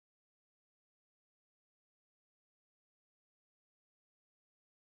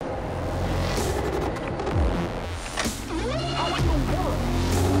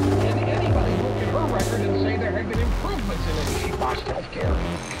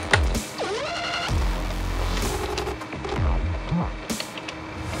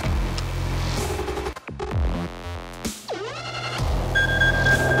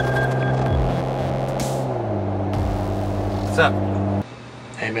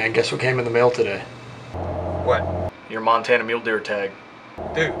man, guess what came in the mail today? What? Your Montana mule deer tag.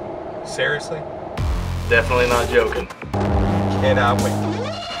 Dude, seriously? Definitely not joking. Cannot wait.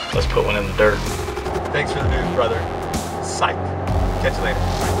 Let's put one in the dirt. Thanks for the news, brother. Psych. Catch you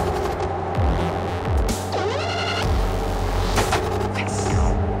later.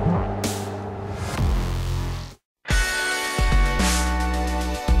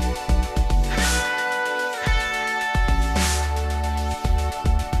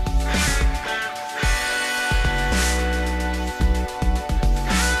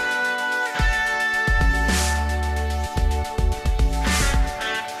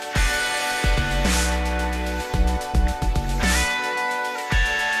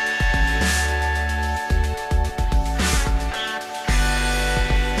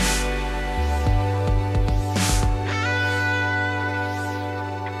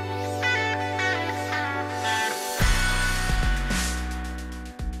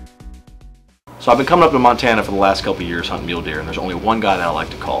 So I've been coming up to Montana for the last couple of years hunting mule deer, and there's only one guy that I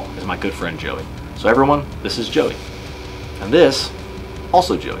like to call, is my good friend Joey. So everyone, this is Joey. And this,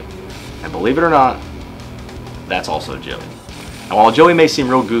 also Joey. And believe it or not, that's also Joey. And while Joey may seem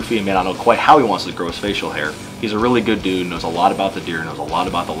real goofy and may not know quite how he wants to grow his facial hair, he's a really good dude, knows a lot about the deer, knows a lot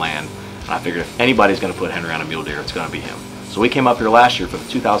about the land, and I figured if anybody's going to put Henry on a mule deer, it's going to be him. So we came up here last year for the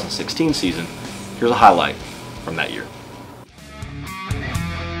 2016 season. Here's a highlight from that year.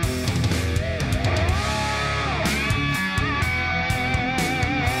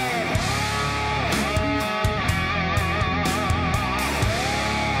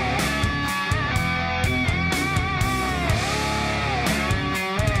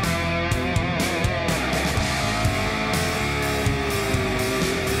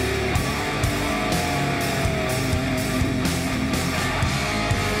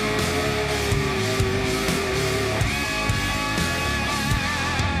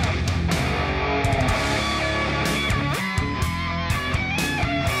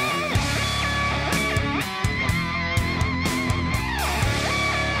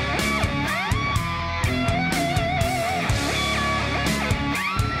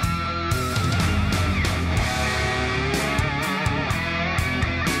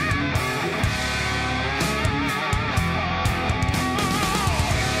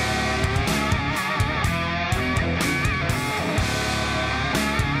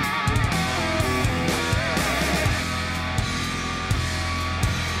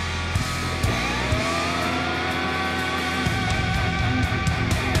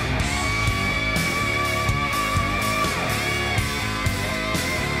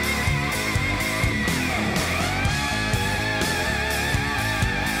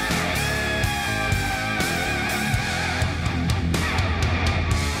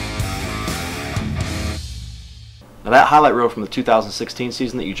 Now that highlight reel from the 2016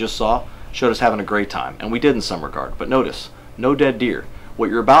 season that you just saw showed us having a great time, and we did in some regard, but notice, no dead deer. What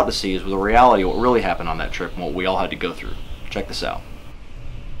you're about to see is the reality of what really happened on that trip and what we all had to go through. Check this out.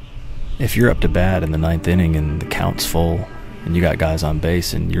 If you're up to bat in the 9th inning and the count's full and you got guys on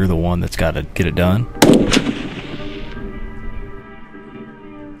base and you're the one that's got to get it done,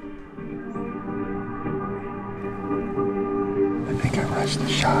 I think I rushed the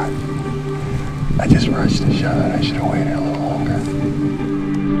shot. I just rushed the shot. I should have waited a little longer.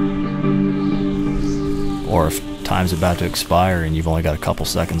 or if time's about to expire and you've only got a couple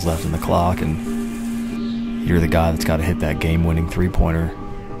seconds left in the clock and you're the guy that's got to hit that game-winning three-pointer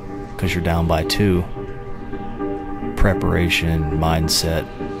because you're down by 2. Preparation, mindset,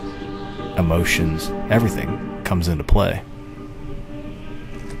 emotions, everything comes into play.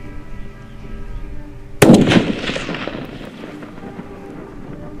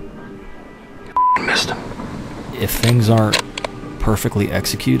 Missed him. If things aren't perfectly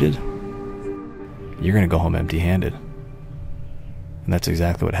executed, you're going to go home empty-handed. And that's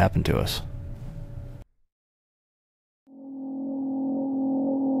exactly what happened to us.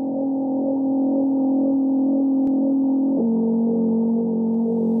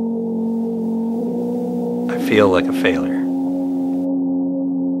 I feel like a failure.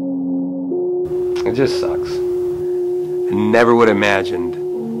 It just sucks. I never would have imagined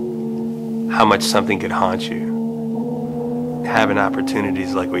how much something could haunt you. Having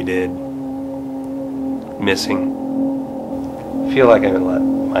opportunities like we did. Missing. I feel like I've let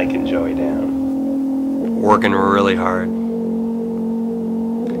Mike and Joey down. Working really hard.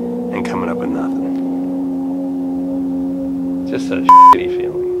 And coming up with nothing. Just a shitty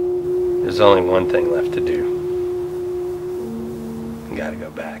feeling. There's only one thing left to do. I gotta go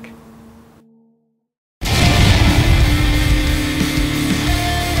back.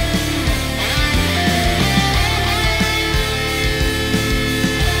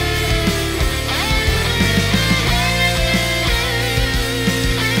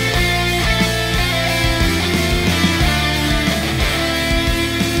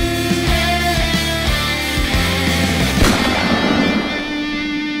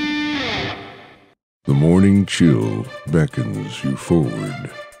 morning chill beckons you forward.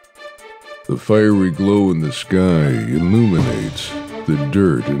 The fiery glow in the sky illuminates the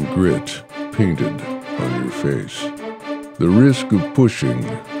dirt and grit painted on your face. The risk of pushing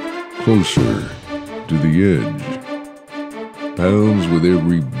closer to the edge pounds with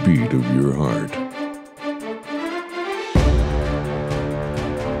every beat of your heart.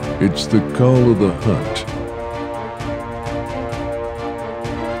 It's the call of the hunt,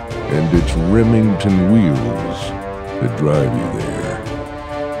 and it's Remington Wheels that drive you there.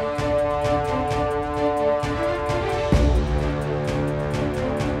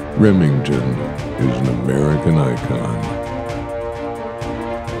 Remington is an American icon.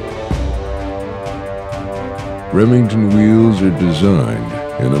 Remington wheels are designed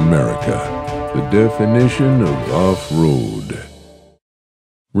in America, the definition of off-road.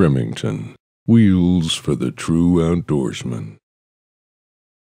 Remington, wheels for the true outdoorsman.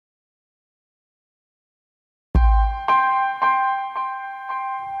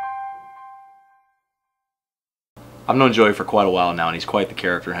 I've known Joey for quite a while now, and he's quite the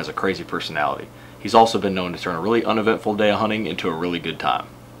character and has a crazy personality. He's also been known to turn a really uneventful day of hunting into a really good time.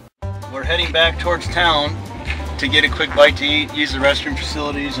 We're heading back towards town to get a quick bite to eat, use the restroom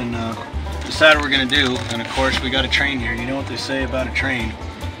facilities, and decide what we're going to do. And of course, we got a train here. You know what they say about a train.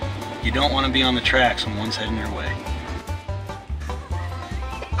 You don't want to be on the tracks when one's heading your way.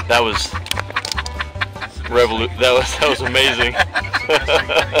 That was that was amazing.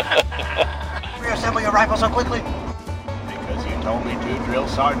 Reassemble your rifle so quickly. Because you told me to, drill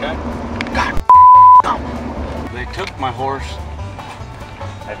sergeant. God. They took my horse.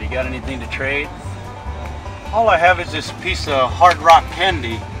 Have you got anything to trade? All I have is this piece of hard rock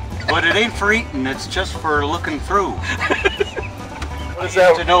candy, but it ain't for eating, it's just for looking through. What is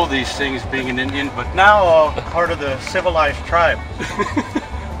that? To know these things being an Indian, but now part of the civilized tribe.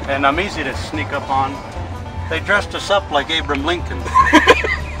 And I'm easy to sneak up on. They dressed us up like Abraham Lincoln.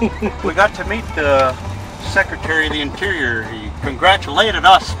 We got to meet the Secretary of the Interior. He congratulated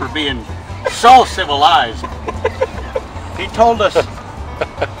us for being so civilized. He told us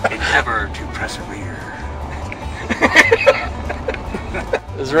endeavor to persevere.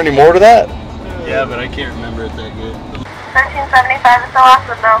 Is there any more to that? Yeah, but I can't remember it that good. 1375 is so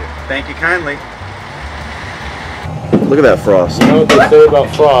awesome though. Thank you kindly. Look at that frost. You know what they say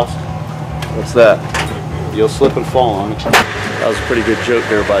about frost? What's that? You'll slip and fall on it. That was a pretty good joke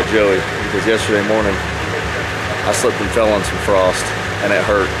there by Joey, because yesterday morning I slipped and fell on some frost and it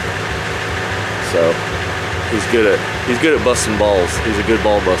hurt. So he's good at busting balls. He's a good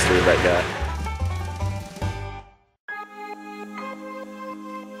ball buster, that guy.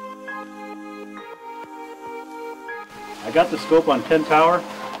 I got the scope on 10 tower.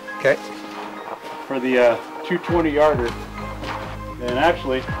 Okay. For the 220 yarder. And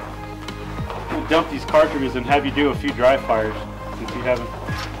actually, we'll dump these cartridges and have you do a few dry fires since you haven't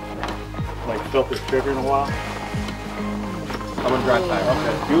like felt this trigger in a while. I'm gonna dry fire.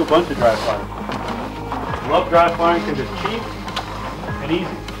 Okay, do a bunch of dry fire. Love dry firing because it's cheap and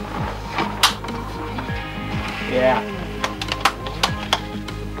easy. Yeah.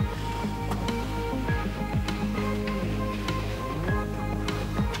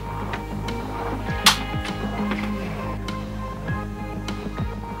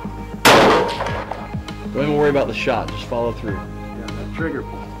 Don't even worry about the shot, just follow through. Yeah, that trigger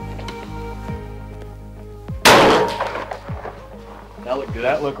pull. That looked good.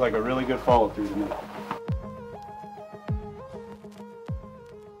 That looked like a really good follow through to me.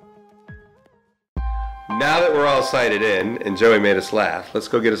 Now that we're all sighted in and Joey made us laugh, let's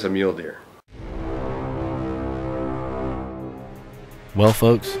go get us a mule deer. Well,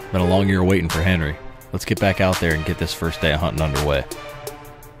 folks, been a long year waiting for Henry. Let's get back out there and get this first day of hunting underway.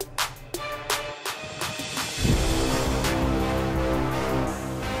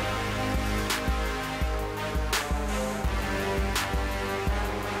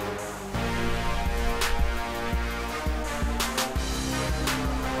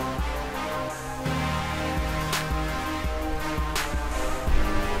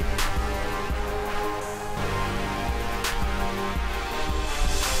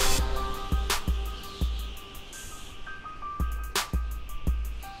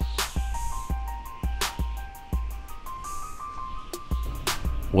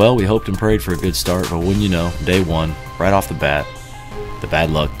 Well, we hoped and prayed for a good start, but wouldn't you know, day one, right off the bat, the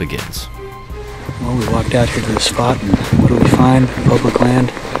bad luck begins. Well, we walked out here to the spot, and what do we find? Public land.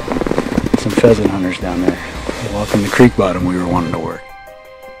 Some pheasant hunters down there. Walking the creek bottom we were wanting to work.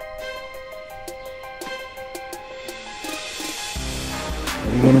 What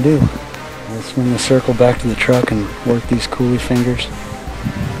are you gonna do? We'll swing the circle back to the truck and work these coolie fingers.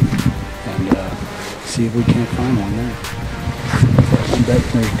 And see if we can't find one there. I bet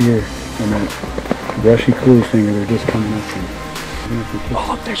there's deer in that brushy coulee finger. They're just coming up here. Oh,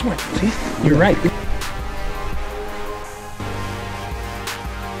 look, there's one. See? You're right.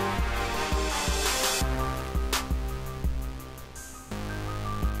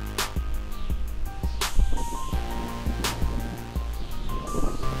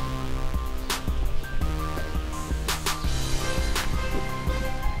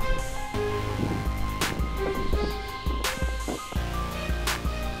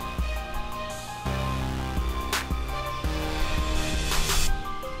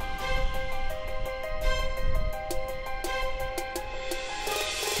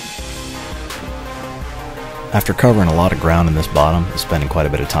 After covering a lot of ground in this bottom and spending quite a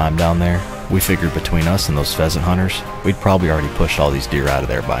bit of time down there, we figured between us and those pheasant hunters, we'd probably already pushed all these deer out of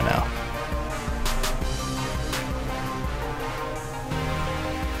there by now.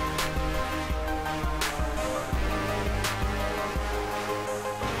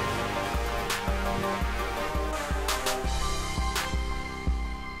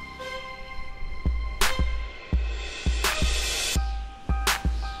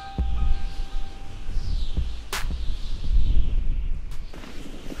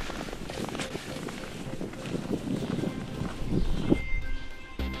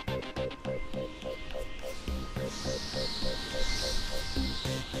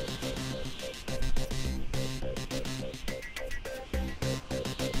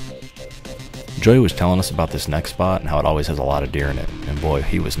 Joey was telling us about this next spot and how it always has a lot of deer in it, and boy,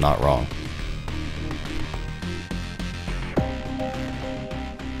 he was not wrong.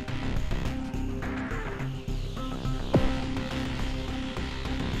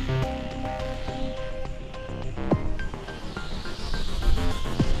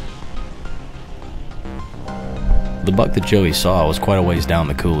 The buck that Joey saw was quite a ways down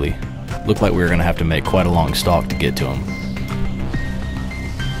the coulee. Looked like we were going to have to make quite a long stalk to get to him.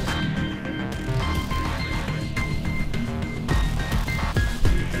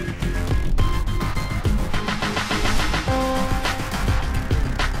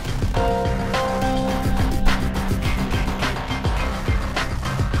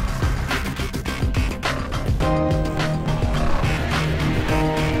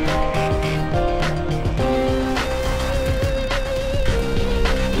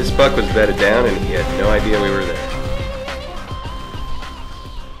 This buck was bedded down and he had no idea we were there.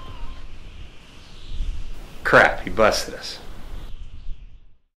 Crap, he busted us.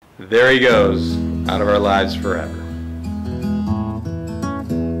 There he goes, out of our lives forever.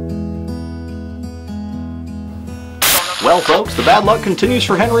 Well, folks, the bad luck continues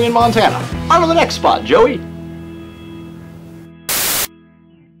for Henry in Montana. On to the next spot, Joey.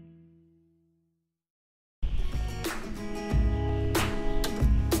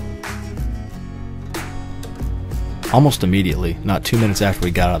 Almost immediately, not 2 minutes after we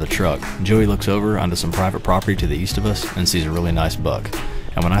got out of the truck, Joey looks over onto some private property to the east of us and sees a really nice buck.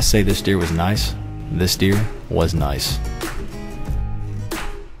 And when I say this deer was nice, this deer was nice.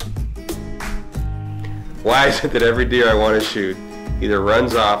 Why is it that every deer I want to shoot either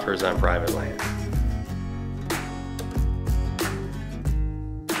runs off or is on private land?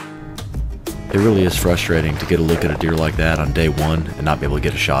 It really is frustrating to get a look at a deer like that on day one and not be able to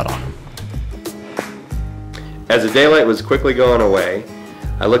get a shot on him. As the daylight was quickly going away,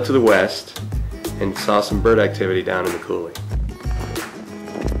 I looked to the west and saw some bird activity down in the coulee.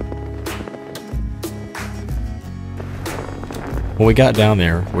 When we got down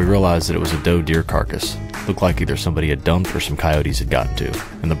there, we realized that it was a doe deer carcass. Looked like either somebody had dumped or some coyotes had gotten to,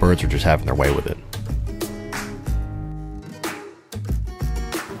 and the birds were just having their way with it.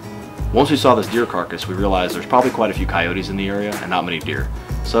 Once we saw this deer carcass, we realized there's probably quite a few coyotes in the area and not many deer.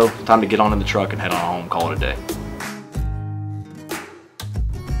 So, time to get on in the truck and head on home, call it a day.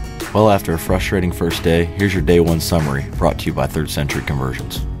 Well, after a frustrating first day, here's your day one summary, brought to you by 3rd Century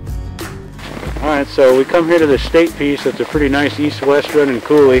Conversions. Alright, so we come here to the state piece. It's a pretty nice east-west running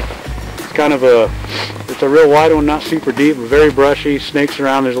coulee. It's kind of it's a real wide one, not super deep, but very brushy, snakes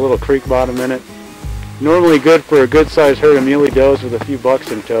around, there's a little creek bottom in it. Normally good for a good-sized herd of muley does with a few bucks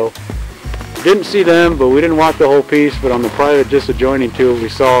in tow. Didn't see them, but we didn't walk the whole piece, but on the private just adjoining to it, we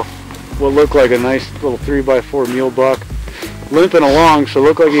saw what looked like a nice little 3x4 mule buck limping along, so it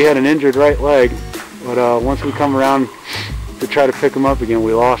looked like he had an injured right leg, but once we come around to try to pick him up again,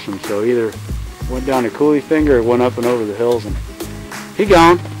 we lost him, so either went down to coulee finger or went up and over the hills, and he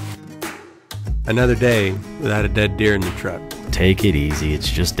gone. Another day without a dead deer in the truck. Take it easy,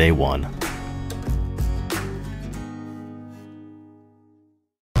 it's just day one.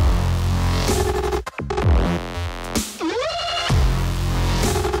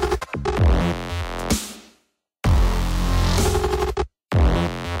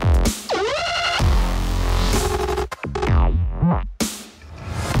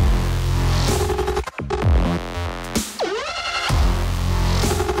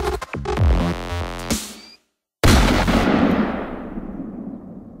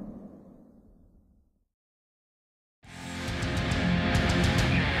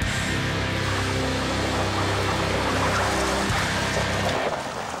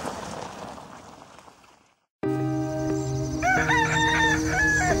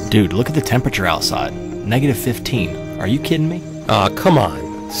 Dude, look at the temperature outside. -15. Are you kidding me? Aw, come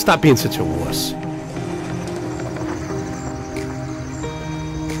on. Stop being such a wuss.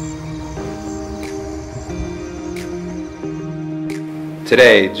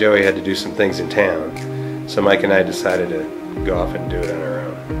 Today, Joey had to do some things in town, so Mike and I decided to go off and do it on our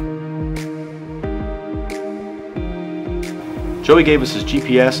own. Joey gave us his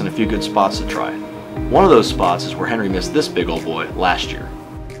GPS and a few good spots to try. One of those spots is where Henry missed this big old boy last year.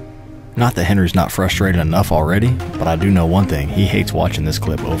 Not that Henry's not frustrated enough already, but I do know one thing. He hates watching this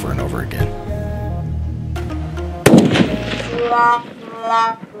clip over and over again.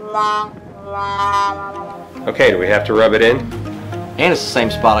 Okay, do we have to rub it in? And it's the same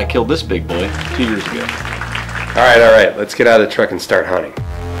spot I killed this big boy 2 years ago. All right, let's get out of the truck and start hunting.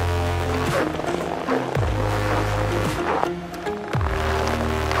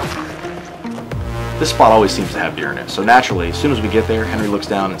 This spot always seems to have deer in it, so naturally, as soon as we get there, Henry looks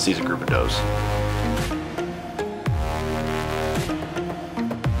down and sees a group of does.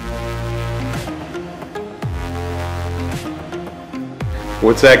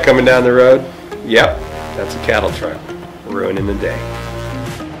 What's that coming down the road? Yep, that's a cattle truck, ruining the day.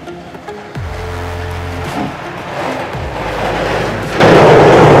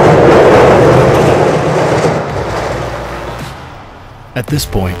 At this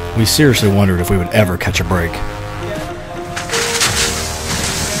point, we seriously wondered if we would ever catch a break.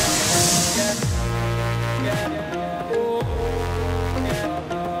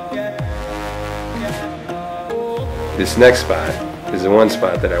 This next spot is the one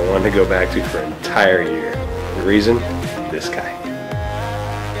spot that I wanted to go back to for an entire year. The reason? This guy.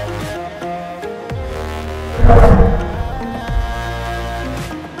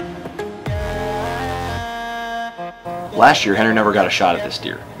 Last year, Henry never got a shot at this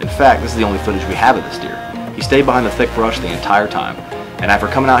deer. In fact, this is the only footage we have of this deer. He stayed behind the thick brush the entire time, and after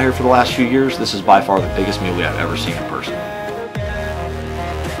coming out here for the last few years, this is by far the biggest muley I've ever seen in person.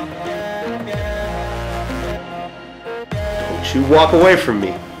 Don't you walk away from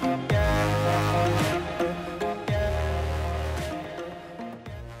me.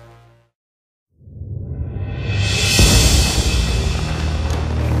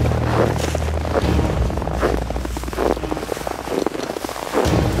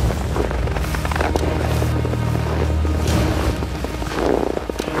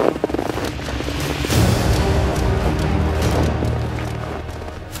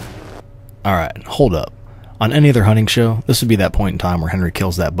 Alright, hold up. On any other hunting show, this would be that point in time where Henry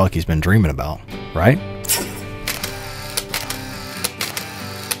kills that buck he's been dreaming about, right?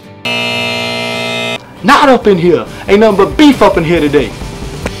 Not up in here! Ain't nothing but beef up in here today!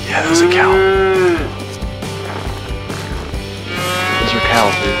 Yeah, there's a cow. Those are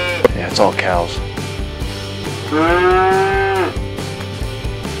cows, dude. Yeah, it's all cows.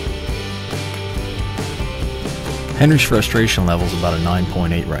 Henry's frustration level is about a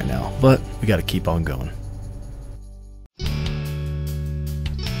 9.8 right now, but we gotta keep on going.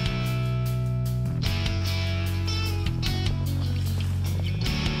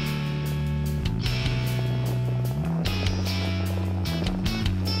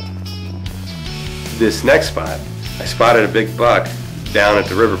 This next spot, I spotted a big buck down at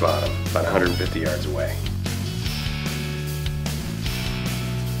the river bottom, about 150 yards away.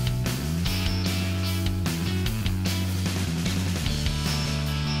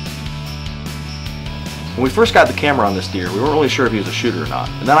 When we first got the camera on this deer, we weren't really sure if he was a shooter or not,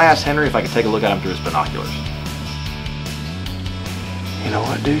 and then I asked Henry if I could take a look at him through his binoculars. You know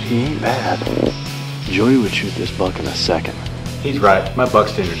what, dude? He ain't bad. Joey would shoot this buck in a second. He's right. My buck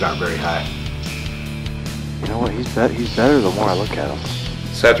standards aren't very high. You know what? He's better the more I look at him.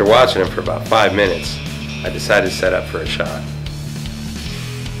 So after watching him for about 5 minutes, I decided to set up for a shot.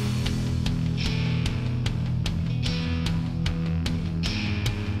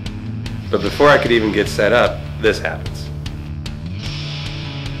 But before I could even get set up, this happens.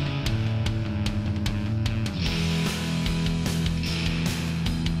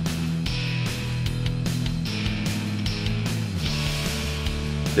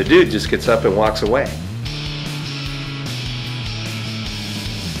 The dude just gets up and walks away.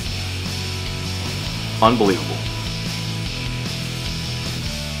 Unbelievable.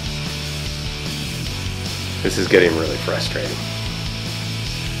 This is getting really frustrating.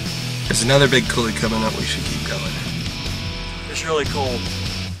 There's another big coulee coming up. We should keep going. It's really cold.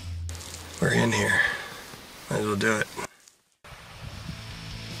 We're in here. Might as well do it.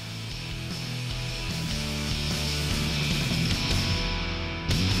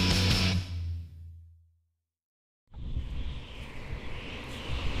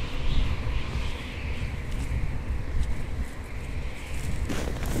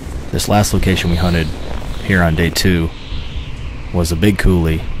 This last location we hunted here on day 2 was a big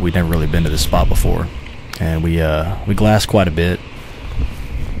coulee. We'd never really been to this spot before, and we glassed quite a bit,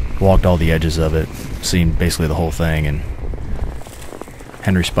 walked all the edges of it, seen basically the whole thing, and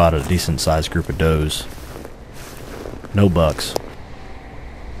Henry spotted a decent sized group of does. No bucks.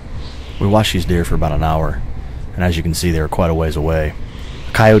 We watched these deer for about an hour, and as you can see, they were quite a ways away.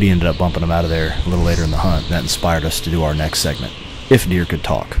 A coyote ended up bumping them out of there a little later in the hunt, and that inspired us to do our next segment, If Deer Could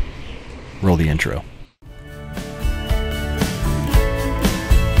Talk. Roll the intro.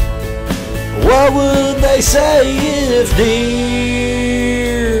 What would they say if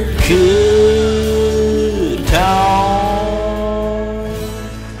deer could talk?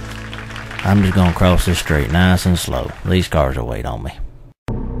 I'm just gonna cross this street nice and slow. These cars will wait on me.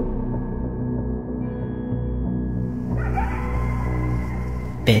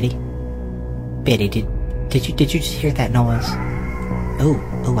 Betty? Betty, did you just hear that noise?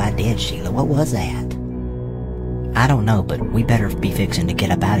 Oh, I did, Sheila. What was that? I don't know, but we better be fixing to get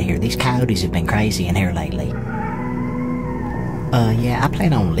up out of here. These coyotes have been crazy in here lately. Yeah, I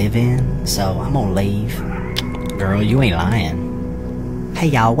plan on living, so I'm gonna leave. Girl, you ain't lying. Hey,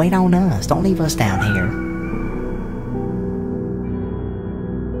 y'all, wait on us. Don't leave us down here.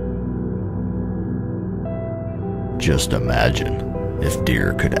 Just imagine if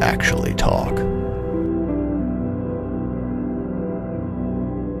deer could actually talk.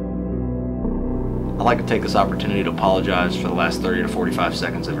 I'd like to take this opportunity to apologize for the last 30 to 45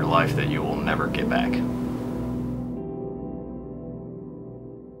 seconds of your life that you will never get back.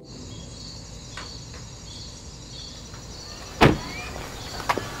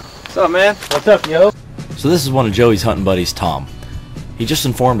 What's up, man? What's up, yo? So this is one of Joey's hunting buddies, Tom. He just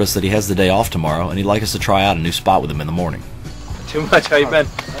informed us that he has the day off tomorrow, and he'd like us to try out a new spot with him in the morning. Too much. How you been?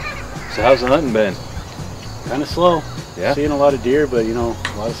 So how's the hunting been? Kind of slow. Yeah. Seeing a lot of deer, but you know,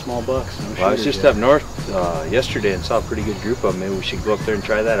 a lot of small bucks. No Well, I was just up north yesterday and saw a pretty good group of them. Maybe we should go up there and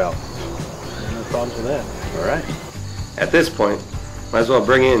try that out. No problems with that. All right. At this point, might as well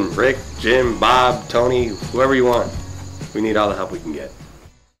bring in Rick, Jim, Bob, Tony, whoever you want. We need all the help we can get.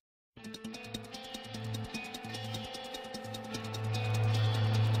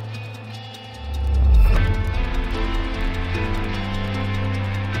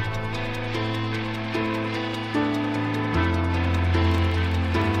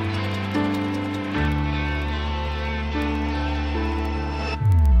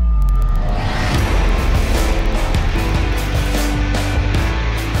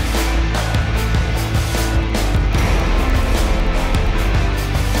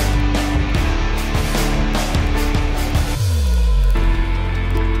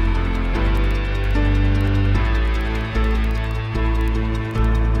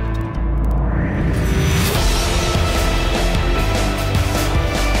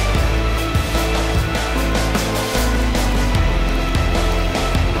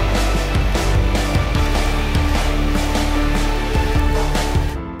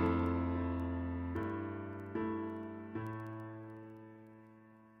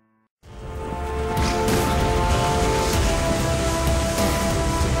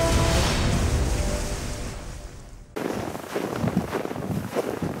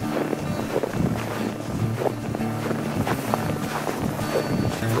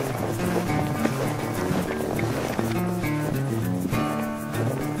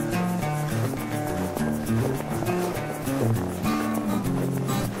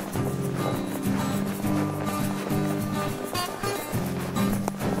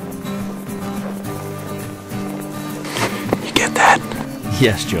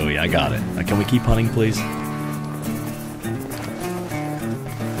 Yes, Joey, I got it. Can we keep hunting, please?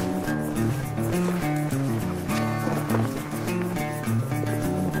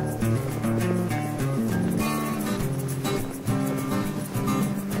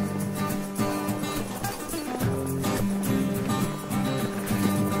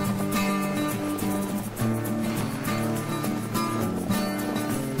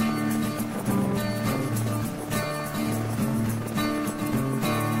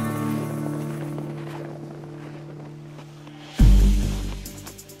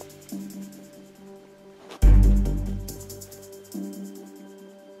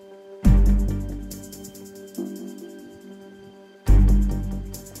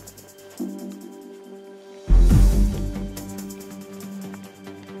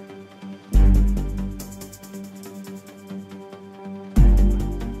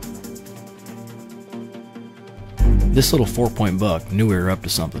 This little 4-point buck knew we were up to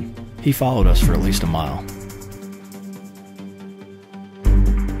something. He followed us for at least a mile.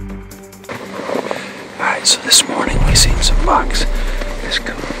 Alright, so this morning we seen some bucks. This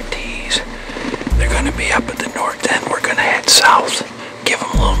coon They're going to be up at the north end. We're going to head south. Give them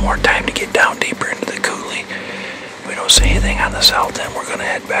a little more time to get down deeper into the coulee. If we don't see anything on the south end, we're going to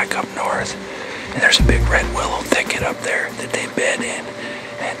head back up north. And there's a big red willow thicket up there that they bed in.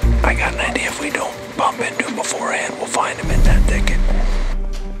 And I got an idea, if we don't bump into them beforehand, we'll find them in that thicket.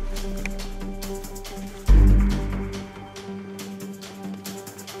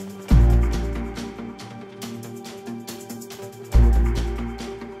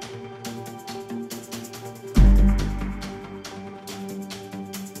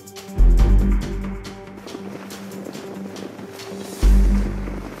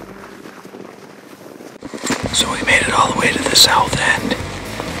 So we made it all the way to the south end.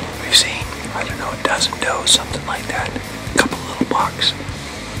 We've seen, I don't know, a dozen does, something like that. A couple little bucks.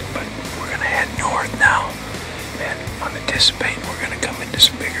 But we're gonna head north now. And I'm anticipating we're gonna come into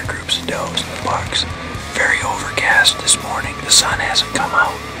some bigger groups of does and bucks. Very overcast this morning. The sun hasn't come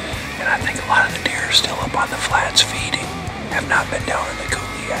out. And I think a lot of the deer are still up on the flats feeding. Have not been down in the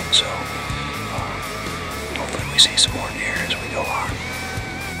coulee yet, so hopefully we see some more deer as we go on.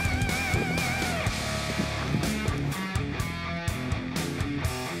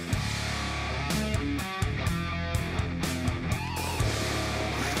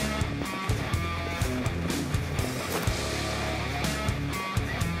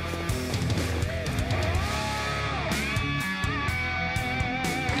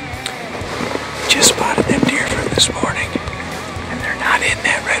 Just spotted them deer from this morning, and they're not in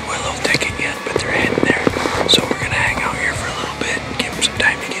that red willow thicket yet, but they're heading there. So we're gonna hang out here for a little bit, give them some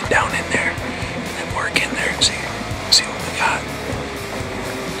time to get down in there, and then work in there and see what we got.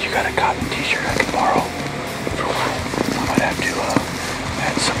 You got a cotton t-shirt I can borrow? For what? I might have to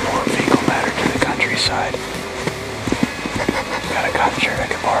add some more fecal matter to the countryside. Got a cotton shirt I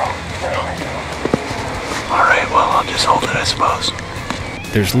can borrow? Alright, well I'll just hold it, I suppose.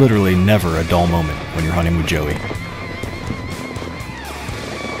 There's literally never a dull moment when you're hunting with Joey.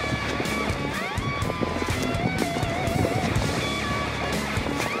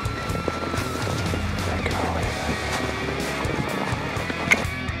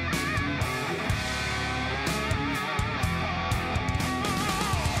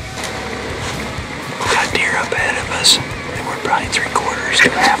 Got deer up ahead of us, and we're probably 3/4 to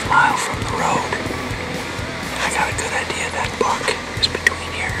a half mile from the road. I got a good idea that buck is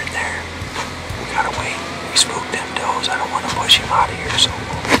between here and there. We gotta wait. We spooked them does. I don't want to push him out of here, so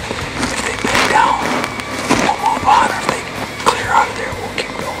if they bend down, we'll move on. Or if they clear out of there, we'll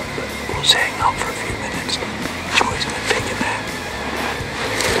keep going. But we'll just hang out for a few minutes. Joey's been picking that.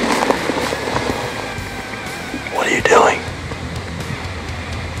 What are you doing?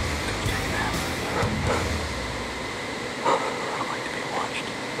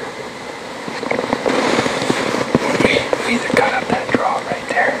 We either cut up that draw right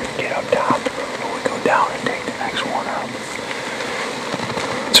there, get up top, or we go down and take the next one up.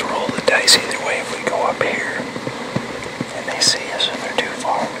 Let's roll the dice either way. If we go up here and they see us and they're too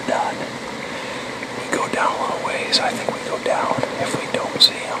far, we're done. We go down a little ways. I think we go down. If we don't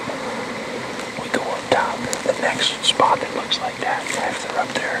see them, we go up top. The next spot that looks like that, if they're up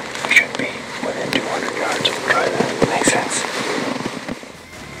there, we should be within 200 yards. We'll try that. Makes sense.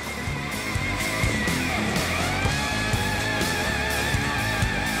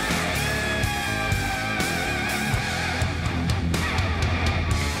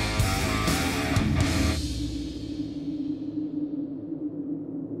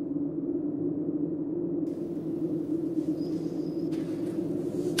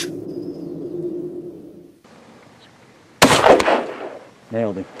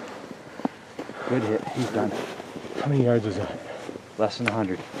 Nailed him. Good hit. He's done. How many yards is that? Less than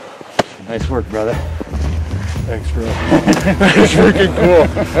 100. Nice work, brother. Thanks, bro. That's freaking cool.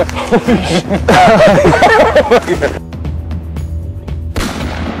 Holy shit.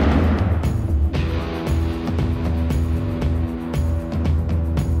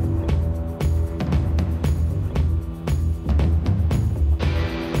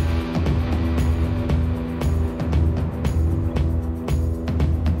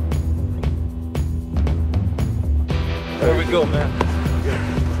 There we go, man.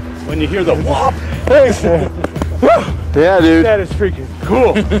 When you hear the whop. Thanks, man. Yeah, dude. That is freaking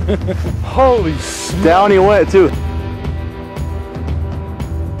cool. Holy smokes. Down he went, too.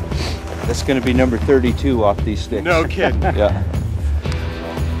 That's going to be number 32 off these sticks. No kidding. Yeah.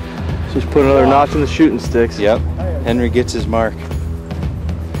 Just put another notch in the shooting sticks. Yep. Henry gets his mark.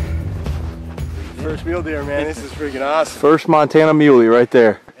 First mule deer, man. This is freaking awesome. First Montana muley right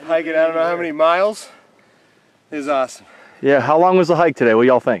there. Hiking, I don't know how many miles. This is awesome. Yeah, how long was the hike today? What do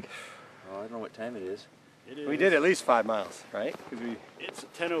y'all think? Oh, I don't know what time it is. We did at least 5 miles, right? It's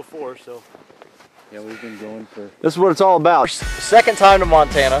 10:04, so Yeah, we've been going for... This is what it's all about. Second time to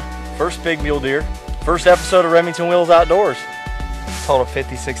Montana, first big mule deer, first episode of Remington Wheels Outdoors. Total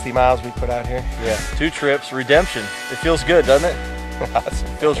 50, 60 miles we put out here. Yeah, 2 trips, redemption. It feels good, doesn't it? Awesome.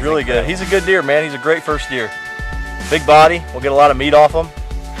 It feels really good. He's a good deer, man. He's a great first deer. Big body, we'll get a lot of meat off him.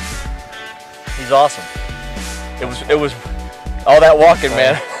 He's awesome. It was all that walking,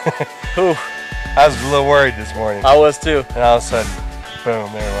 man. Whew. I was a little worried this morning. I was too. And all of a sudden, boom,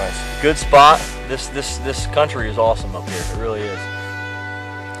 there it was. Good spot. This country is awesome up here. It really is.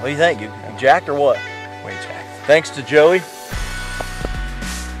 What do you think? You jacked or what? Way jacked. Thanks to Joey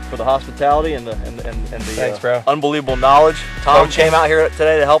for the hospitality and the Thanks, bro. unbelievable knowledge. Tom came out here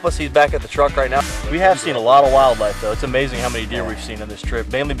today to help us. He's back at the truck right now. We have seen a lot of wildlife though. It's amazing how many deer we've seen on this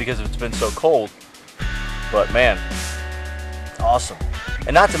trip, mainly because it's been so cold. But man, awesome.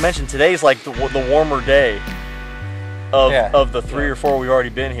 And not to mention today's like the warmer day of the 3 or 4 we've already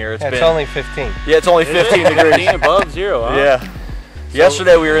been here. It's only 15. Yeah, it's only 15 degrees. 15 above zero, huh? Yeah. So,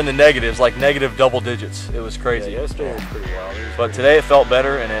 yesterday we were in the negatives, like negative double digits. It was crazy. Yeah, yesterday was pretty wild. But today it felt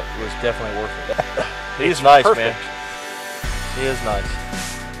better and it was definitely worth it. He's nice, perfect. man. He is nice.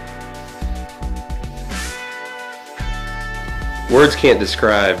 Words can't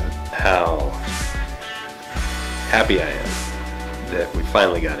describe how happy I am that we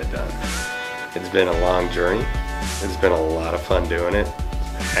finally got it done. It's been a long journey. It's been a lot of fun doing it.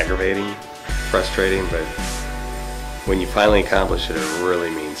 Aggravating, frustrating, but when you finally accomplish it, it really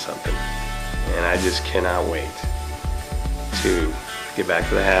means something. And I just cannot wait to get back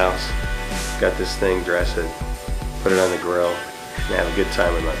to the house, gut this thing, dress it, put it on the grill, and have a good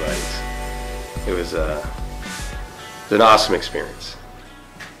time with my buddies. It was an awesome experience.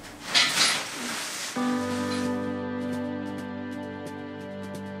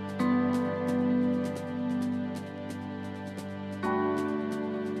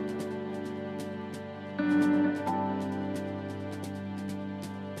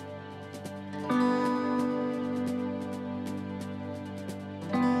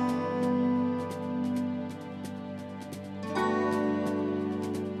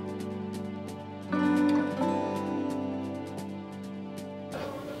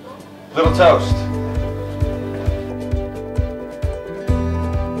 Little toast.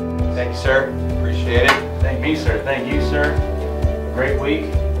 Thank you, sir. Appreciate it. Thank you, sir. Thank you, sir. Great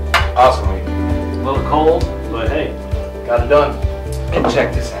week. Awesome week. A little cold, but hey, got it done. And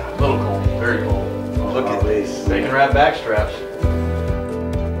check this out. A little cold, very cold. Look at this. Bacon wrap back straps.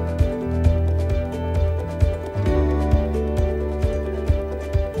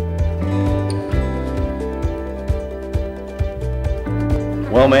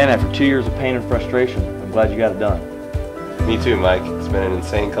 Well, man, after 2 years of pain and frustration, I'm glad you got it done. Me too, Mike. It's been an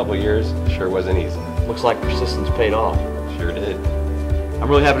insane couple years. Sure wasn't easy. Looks like persistence paid off. Sure did. I'm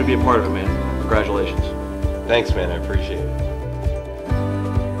really happy to be a part of it, man. Congratulations. Thanks, man. I appreciate it.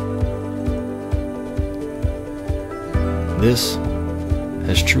 This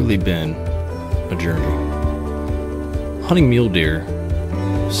has truly been a journey. Hunting mule deer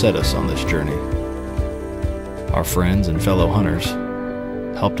set us on this journey. Our friends and fellow hunters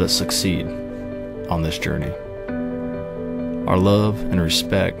helped us succeed on this journey. Our love and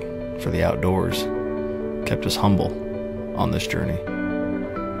respect for the outdoors kept us humble on this journey.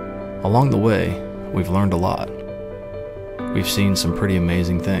 Along the way, we've learned a lot. We've seen some pretty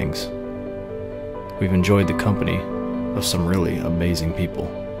amazing things. We've enjoyed the company of some really amazing people.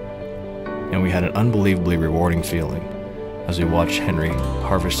 And we had an unbelievably rewarding feeling as we watched Henry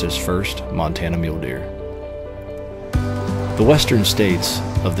harvest his first Montana mule deer. The western states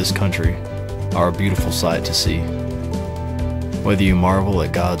of this country are a beautiful sight to see. Whether you marvel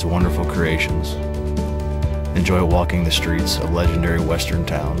at God's wonderful creations, enjoy walking the streets of legendary western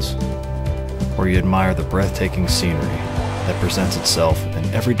towns, or you admire the breathtaking scenery that presents itself in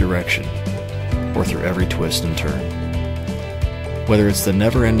every direction or through every twist and turn. Whether it's the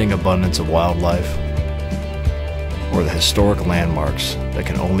never-ending abundance of wildlife or the historic landmarks that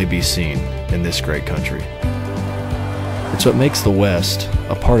can only be seen in this great country. It's what makes the West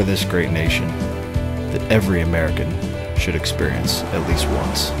a part of this great nation that every American should experience at least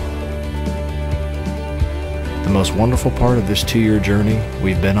once. The most wonderful part of this 2-year journey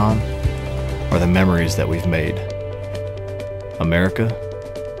we've been on are the memories that we've made. America,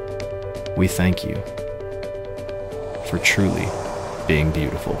 we thank you for truly being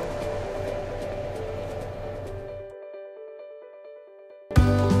beautiful.